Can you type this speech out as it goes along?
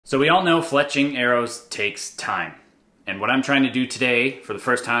So we all know fletching arrows takes time. And what I'm trying to do today for the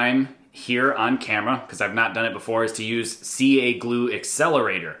first time here on camera, because I've not done it before, is to use CA glue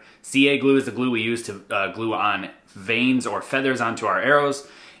Accelerator. CA glue is the glue we use to glue on vanes or feathers onto our arrows.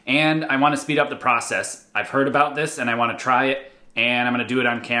 And I want to speed up the process. I've heard about this and I want to try it, and I'm going to do it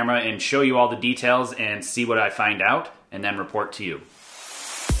on camera and show you all the details and see what I find out and then report to you.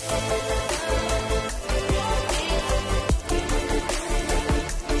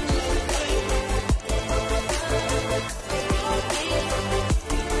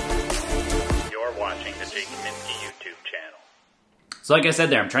 So like I said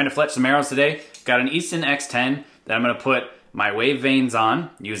there, I'm trying to fletch some arrows today. Got an Easton X10 that I'm going to put my WAV vanes on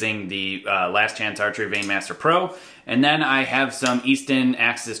using the Last Chance Archery Vane Master Pro. And then I have some Easton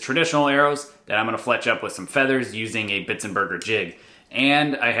Axis traditional arrows that I'm going to fletch up with some feathers using a Bitzenberger jig.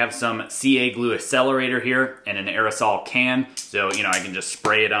 And I have some CA glue Accelerator here and an aerosol can. So, you know, I can just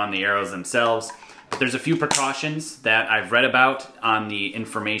spray it on the arrows themselves. But there's a few precautions that I've read about on the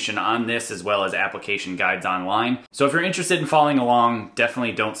information on this, as well as application guides online. So if you're interested in following along,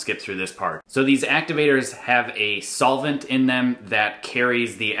 definitely don't skip through this part. So these activators have a solvent in them that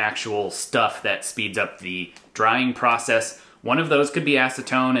carries the actual stuff that speeds up the drying process. One of those could be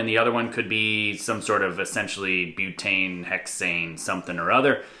acetone and the other one could be some sort of essentially butane, hexane, something or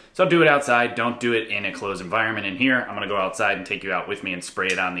other. So do it outside, don't do it in a closed environment. In here, I'm gonna go outside and take you out with me and spray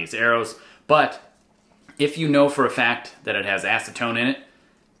it on these arrows. But if you know for a fact that it has acetone in it,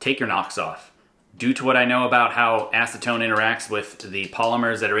 take your nocks off. Due to what I know about how acetone interacts with the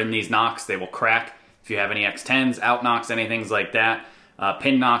polymers that are in these nocks, they will crack. If you have any X10s, out nocks, anything like that,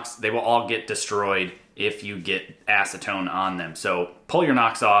 pin nocks, they will all get destroyed if you get acetone on them. So pull your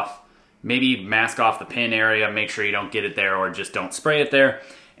nocks off, maybe mask off the pin area, make sure you don't get it there, or just don't spray it there,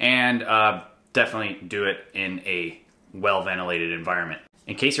 and definitely do it in a well-ventilated environment.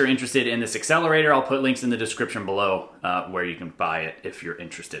 In case you're interested in this accelerator, I'll put links in the description below where you can buy it if you're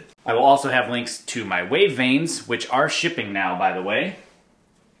interested. I will also have links to my WAV vanes, which are shipping now, by the way.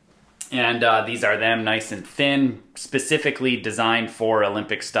 And these are them, nice and thin, specifically designed for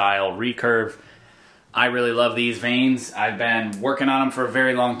Olympic style recurve. I really love these vanes. I've been working on them for a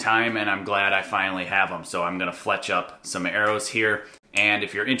very long time, and I'm glad I finally have them. So I'm gonna fletch up some arrows here. And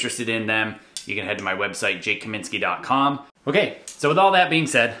if you're interested in them, you can head to my website, Kaminski.com. Okay, so with all that being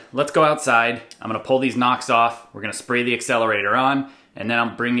said, let's go outside. I'm gonna pull these nocks off. We're gonna spray the accelerator on, and then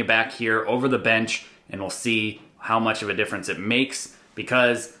I'll bring you back here over the bench and we'll see how much of a difference it makes,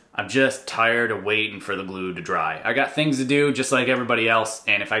 because I'm just tired of waiting for the glue to dry. I got things to do just like everybody else,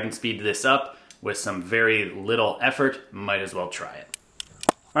 and if I can speed this up with some very little effort, might as well try it.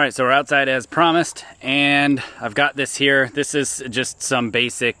 All right, so we're outside as promised, and I've got this here. This is just some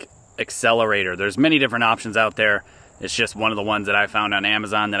basic accelerator. There's many different options out there. It's just one of the ones that I found on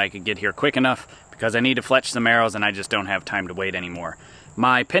Amazon that I could get here quick enough because I need to fletch some arrows and I just don't have time to wait anymore.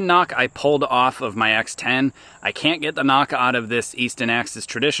 My pin knock I pulled off of my X10. I can't get the knock out of this Easton Axis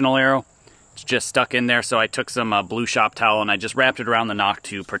traditional arrow. It's just stuck in there, so I took some blue shop towel and I just wrapped it around the knock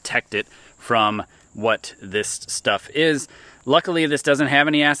to protect it from what this stuff is. Luckily, this doesn't have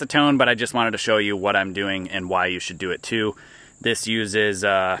any acetone, but I just wanted to show you what I'm doing and why you should do it too. This uses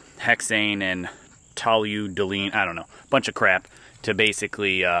hexane and toluidine, I don't know, bunch of crap to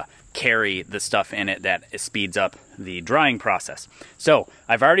basically carry the stuff in it that speeds up the drying process. So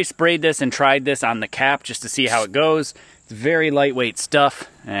I've already sprayed this and tried this on the cap just to see how it goes. It's very lightweight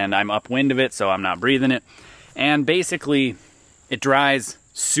stuff, and I'm upwind of it, so I'm not breathing it. And basically, it dries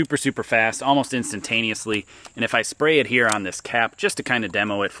super fast, almost instantaneously. And if I spray it here on this cap, just to kind of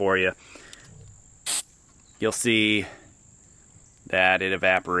demo it for you, you'll see that it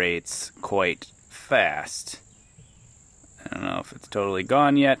evaporates quite fast. I don't know if it's totally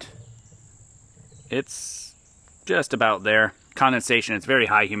gone yet. It's just about there. Condensation, it's very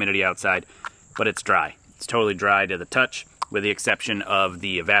high humidity outside, but it's dry. It's totally dry to the touch, with the exception of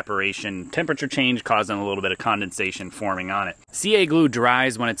the evaporation temperature change causing a little bit of condensation forming on it. CA glue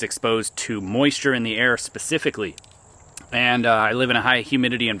dries when it's exposed to moisture in the air specifically. And I live in a high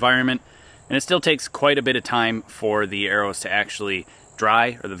humidity environment, and it still takes quite a bit of time for the arrows to actually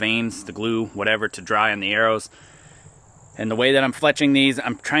dry, or the vanes, the glue, whatever, to dry on the arrows. And the way that I'm fletching these,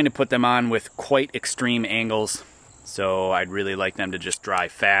 I'm trying to put them on with quite extreme angles, so I'd really like them to just dry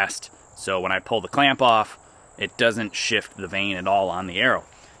fast. So when I pull the clamp off, it doesn't shift the vane at all on the arrow.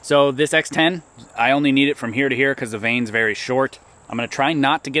 So this X10, I only need it from here to here because the vane's very short. I'm going to try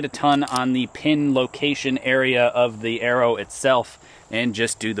not to get a ton on the pin location area of the arrow itself and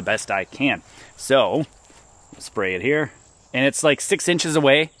just do the best I can. So, spray it here. And it's like 6 inches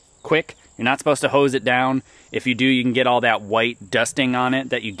away, quick. You're not supposed to hose it down. If you do, you can get all that white dusting on it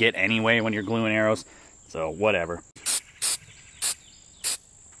that you get anyway when you're gluing arrows. So whatever.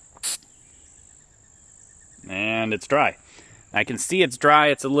 And it's dry. I can see it's dry.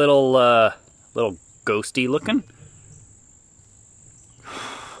 It's a little ghosty looking.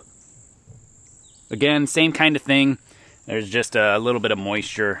 Again, same kind of thing. There's just a little bit of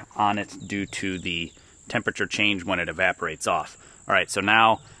moisture on it due to the temperature change when it evaporates off. All right, so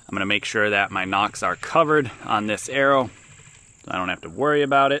now I'm gonna make sure that my nocks are covered on this arrow, so I don't have to worry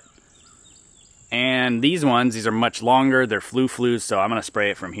about it. And these ones, these are much longer. They're flu-flus, so I'm gonna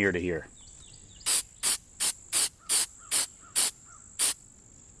spray it from here to here.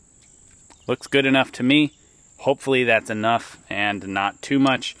 Looks good enough to me. Hopefully that's enough and not too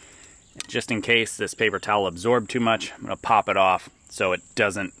much. Just in case this paper towel absorbed too much, I'm gonna pop it off so it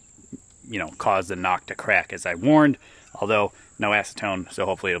doesn't, you know, cause the knock to crack as I warned, although no acetone, so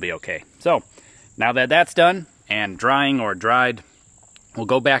hopefully it'll be okay. So now that that's done and drying or dried, we'll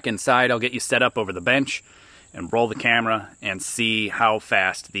go back inside. I'll get you set up over the bench and roll the camera and see how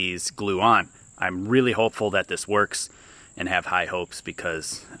fast these glue on. I'm really hopeful that this works and have high hopes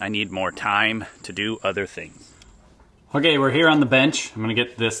because I need more time to do other things. Okay, we're here on the bench. I'm gonna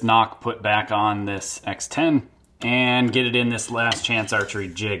get this knock put back on this X10 and get it in this last chance archery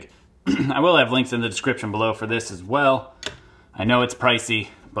jig. I will have links in the description below for this as well. I know it's pricey,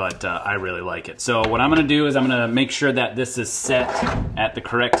 but I really like it. So what I'm gonna do is I'm gonna make sure that this is set at the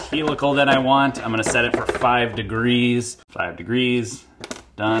correct helical that I want. I'm gonna set it for 5 degrees. 5 degrees,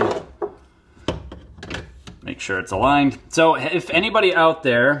 done. Make sure it's aligned. So if anybody out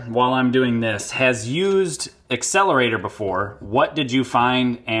there, while I'm doing this, has used Accelerator before, what did you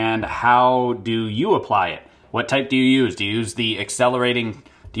find and how do you apply it? What type do you use? Do you use the accelerating,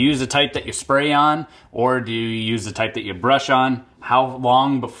 do you use the type that you spray on, or do you use the type that you brush on? How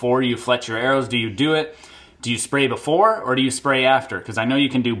long before you fletch your arrows do you do it? Do you spray before or do you spray after? Because I know you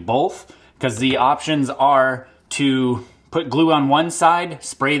can do both, because the options are to put glue on one side,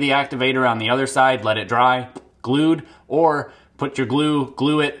 spray the activator on the other side, let it dry, glued, or put your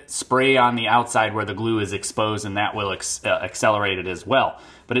glue it, spray on the outside where the glue is exposed, and that will accelerate it as well.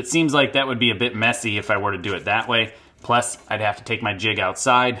 But it seems like that would be a bit messy if I were to do it that way. Plus, I'd have to take my jig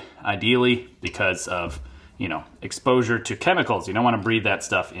outside, ideally, because of, you know, exposure to chemicals. You don't want to breathe that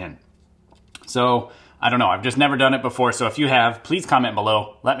stuff in. So, I don't know. I've just never done it before. So if you have, please comment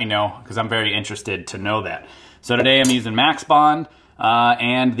below. Let me know, because I'm very interested to know that. So today I'm using Max Bond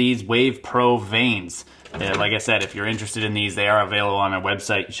and these Wave Pro vanes. Like I said, if you're interested in these, they are available on my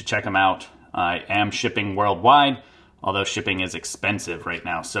website. You should check them out. I am shipping worldwide, although shipping is expensive right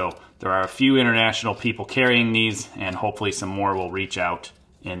now. So there are a few international people carrying these, and hopefully some more will reach out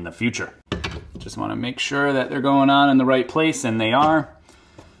in the future. Just want to make sure that they're going on in the right place, and they are.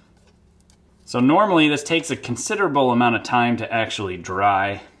 So normally this takes a considerable amount of time to actually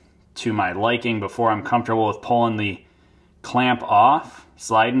dry to my liking before I'm comfortable with pulling the clamp off,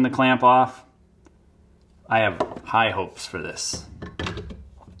 sliding the clamp off. I have high hopes for this.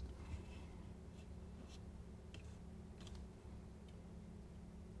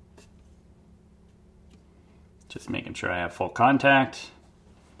 Just making sure I have full contact.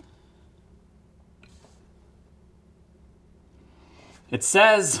 It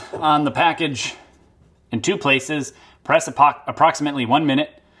says on the package in 2 places, press approximately 1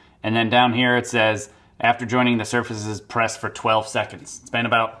 minute, and then down here it says, after joining the surfaces, press for 12 seconds. It's been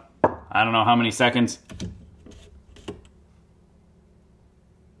about, I don't know how many seconds.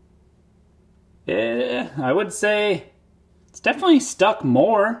 I would say it's definitely stuck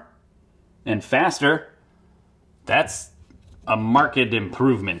more and faster. That's a marked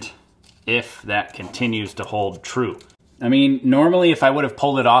improvement if that continues to hold true. I mean, normally if I would have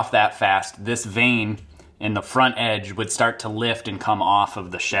pulled it off that fast, this vane in the front edge would start to lift and come off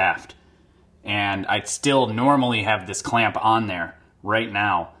of the shaft. And I'd still normally have this clamp on there right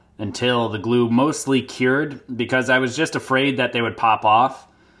now until the glue mostly cured, because I was just afraid that they would pop off.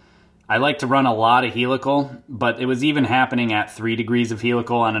 I like to run a lot of helical, but it was even happening at 3 degrees of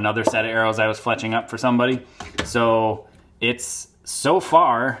helical on another set of arrows I was fletching up for somebody. So it's so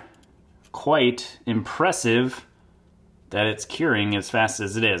far quite impressive that it's curing as fast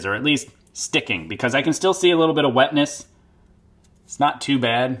as it is, or at least sticking, because I can still see a little bit of wetness. It's not too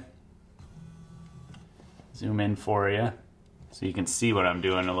bad. Zoom in for you so you can see what I'm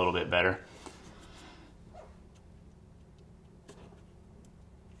doing a little bit better.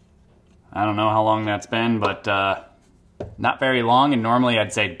 I don't know how long that's been, but not very long, and normally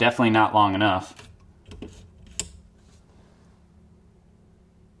I'd say definitely not long enough.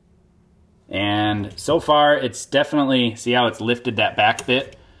 And so far it's definitely, see how it's lifted that back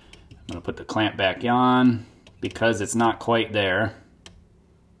bit? I'm gonna put the clamp back on because it's not quite there.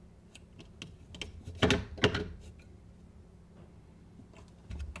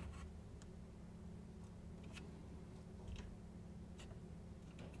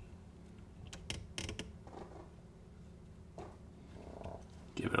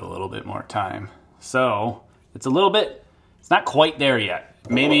 Give it a little bit more time. So it's it's not quite there yet.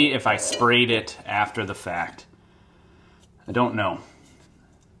 Maybe if I sprayed it after the fact. I don't know.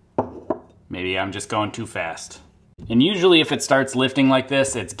 Maybe I'm just going too fast. And usually if it starts lifting like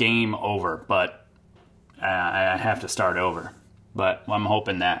this, it's game over, but I have to start over. But I'm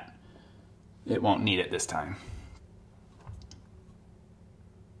hoping that it won't need it this time.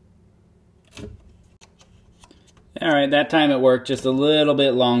 All right, that time it worked just a little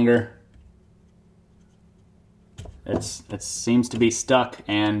bit longer. It seems to be stuck,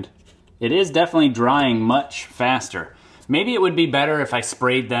 and it is definitely drying much faster. Maybe it would be better if I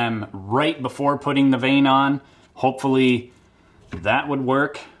sprayed them right before putting the vane on. Hopefully that would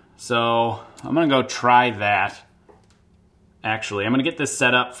work. So I'm gonna go try that. Actually, I'm gonna get this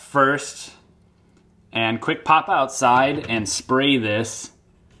set up first and quick pop outside and spray this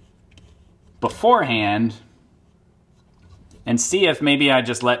beforehand and see if maybe I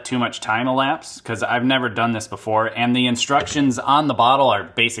just let too much time elapse, because I've never done this before, and the instructions on the bottle are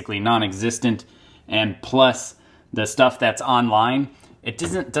basically non-existent, and plus the stuff that's online, it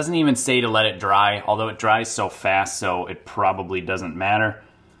doesn't even say to let it dry, although it dries so fast, so it probably doesn't matter.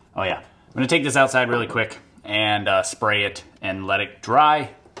 Oh yeah, I'm gonna take this outside really quick and spray it and let it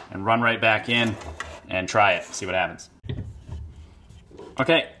dry and run right back in and try it, see what happens.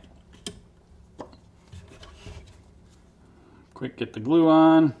 Okay. Quick, get the glue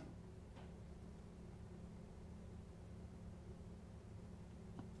on.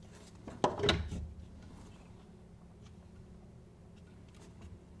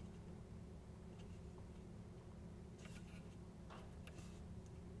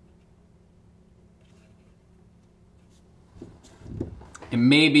 It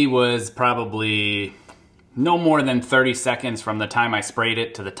maybe was probably no more than 30 seconds from the time I sprayed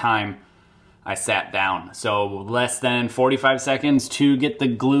it to the time I sat down. So less than 45 seconds to get the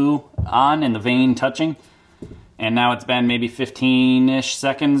glue on and the vane touching. And now it's been maybe 15-ish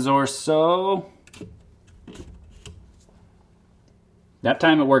seconds or so. That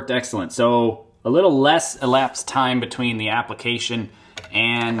time it worked excellent. So a little less elapsed time between the application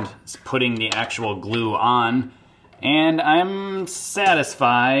and putting the actual glue on. And I'm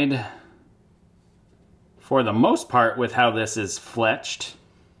satisfied for the most part with how this is fletched.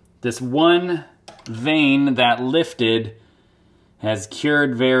 This one vane that lifted has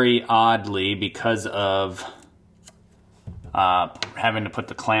cured very oddly because of having to put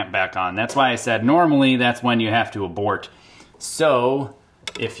the clamp back on. That's why I said normally that's when you have to abort. So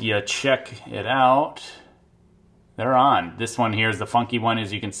if you check it out, they're on. This one here is the funky one,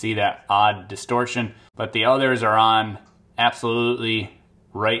 as you can see that odd distortion, but the others are on absolutely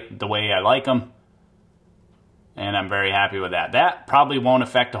right the way I like them. And I'm very happy with that. That probably won't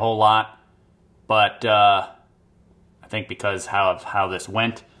affect a whole lot, but I think because how this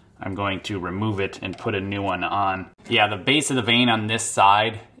went, I'm going to remove it and put a new one on. Yeah, the base of the vane on this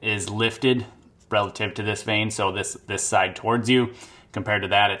side is lifted relative to this vane, so this side towards you. Compared to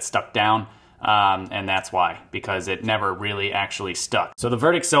that, it's stuck down, and that's why, because it never really actually stuck. So the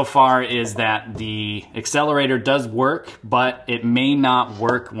verdict so far is that the accelerator does work, but it may not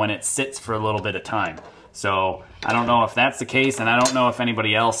work when it sits for a little bit of time. So I don't know if that's the case, and I don't know if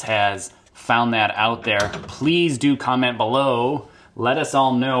anybody else has found that out there. Please do comment below. Let us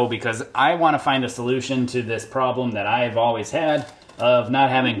all know, because I want to find a solution to this problem that I've always had of not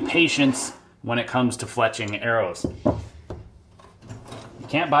having patience when it comes to fletching arrows. You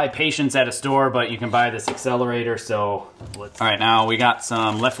can't buy patience at a store, but you can buy this accelerator, so let's... All right, now we got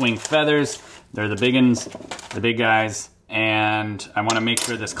some left wing feathers. They're the big ones, the big guys. And I want to make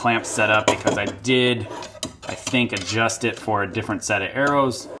sure this clamp's set up because I did, I think, adjust it for a different set of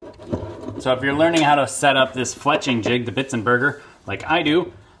arrows. So if you're learning how to set up this fletching jig, the Bitzenberger, like I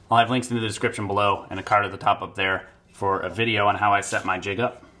do, I'll have links in the description below and a card at the top up there for a video on how I set my jig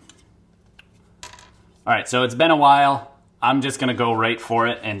up. All right, so it's been a while. I'm just gonna go right for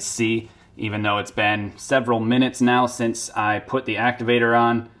it and see, even though it's been several minutes now since I put the activator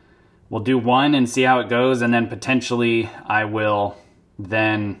on. We'll do one and see how it goes, and then potentially I will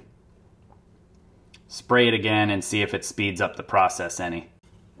then spray it again and see if it speeds up the process any.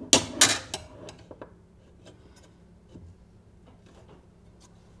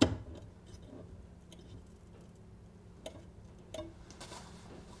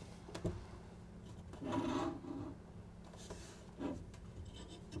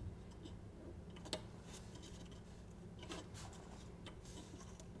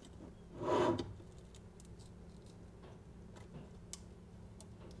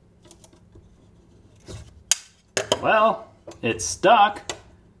 Well, it's stuck.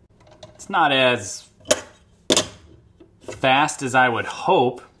 It's not as fast as I would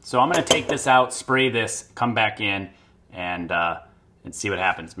hope. So I'm gonna take this out, spray this, come back in, and see what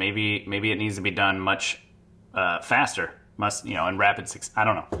happens. Maybe it needs to be done much faster. In rapid success. I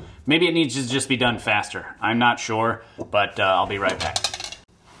don't know. Maybe it needs to just be done faster. I'm not sure, but I'll be right back.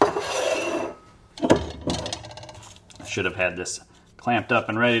 I should have had this clamped up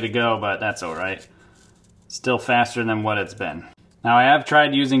and ready to go, but that's all right. Still faster than what it's been. Now I have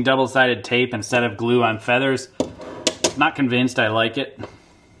tried using double-sided tape instead of glue on feathers. Not convinced I like it.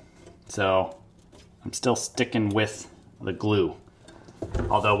 So I'm still sticking with the glue.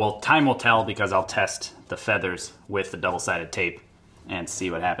 Although, well, time will tell because I'll test the feathers with the double-sided tape and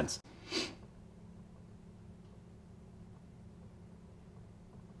see what happens.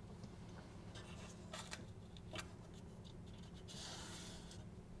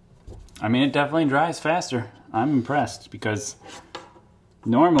 I mean, it definitely dries faster. I'm impressed because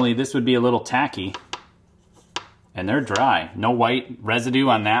normally this would be a little tacky, and they're dry. No white residue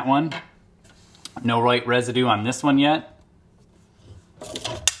on that one. No white residue on this one yet.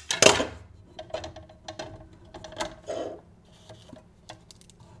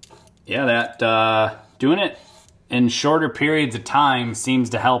 Yeah, that doing it in shorter periods of time seems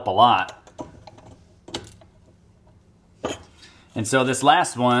to help a lot. And so this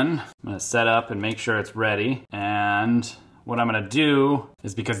last one, I'm gonna set up and make sure it's ready. And what I'm gonna do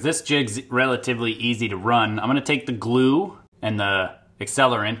is, because this jig's relatively easy to run, I'm gonna take the glue and the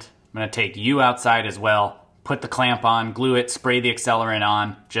accelerant. I'm gonna take you outside as well, put the clamp on, glue it, spray the accelerant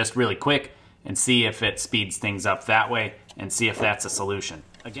on just really quick, and see if it speeds things up that way, and see if that's a solution.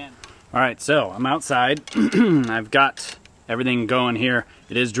 Again. All right, so I'm outside. I've got everything going here.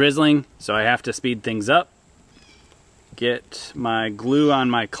 It is drizzling, so I have to speed things up. Get my glue on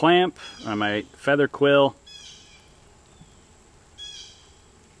my clamp, on my feather quill.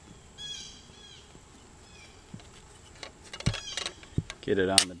 Get it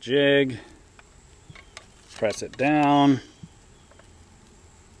on the jig. Press it down.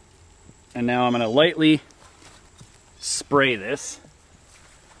 And now I'm going to lightly spray this.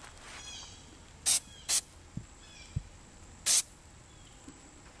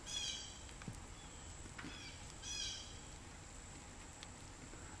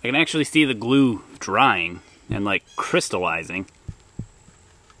 I can actually see the glue drying and like crystallizing,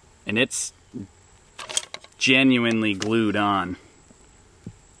 and it's genuinely glued on.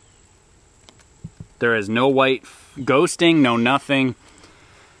 There is no white ghosting, no nothing.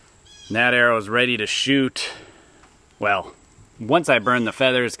 That arrow is ready to shoot. Well, once I burn the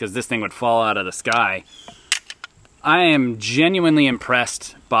feathers, because this thing would fall out of the sky. I am genuinely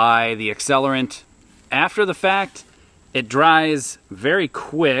impressed by the accelerant. After the fact, it dries very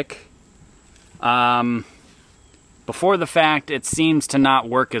quick. Before the fact, it seems to not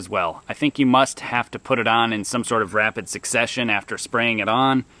work as well. I think you must have to put it on in some sort of rapid succession after spraying it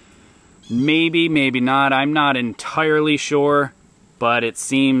on. Maybe, maybe not. I'm not entirely sure, but it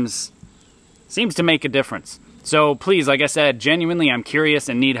seems to make a difference. So please, like I said, genuinely, I'm curious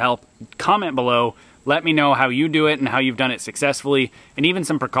and need help. Comment below. Let me know how you do it and how you've done it successfully, and even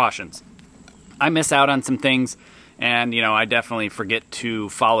some precautions. I miss out on some things. And, you know, I definitely forget to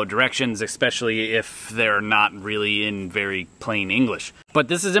follow directions, especially if they're not really in very plain English. But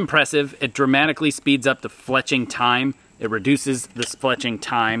this is impressive. It dramatically speeds up the fletching time. It reduces the fletching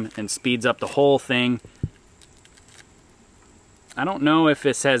time and speeds up the whole thing. I don't know if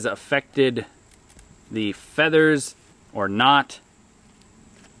this has affected the feathers or not.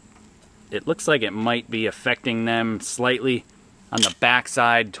 It looks like it might be affecting them slightly on the back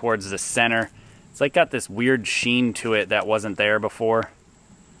side towards the center. It's like got this weird sheen to it that wasn't there before.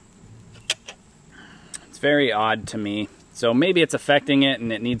 It's very odd to me. So maybe it's affecting it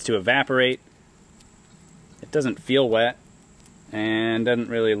and it needs to evaporate. It doesn't feel wet and doesn't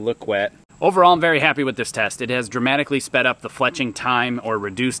really look wet. Overall, I'm very happy with this test. It has dramatically sped up the fletching time or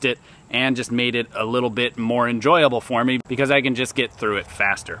reduced it and just made it a little bit more enjoyable for me because I can just get through it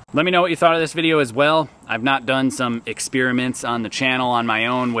faster. Let me know what you thought of this video as well. I've not done some experiments on the channel on my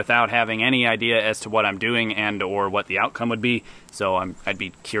own without having any idea as to what I'm doing and or what the outcome would be. So I'd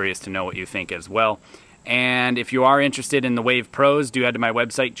be curious to know what you think as well. And if you are interested in the WAV Pros, do head to my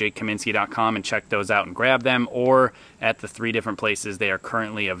website, jakekaminski.com, and check those out and grab them, or at the 3 different places they are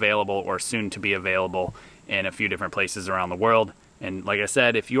currently available or soon to be available in a few different places around the world. And like I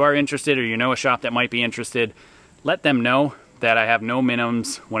said, if you are interested or you know a shop that might be interested, let them know that I have no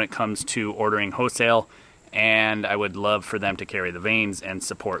minimums when it comes to ordering wholesale, and I would love for them to carry the vanes and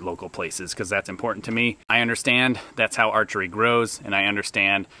support local places, because that's important to me. I understand that's how archery grows, and I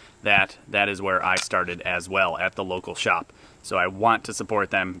understand that that is where I started as well, at the local shop. So I want to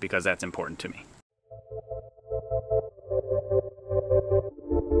support them because that's important to me.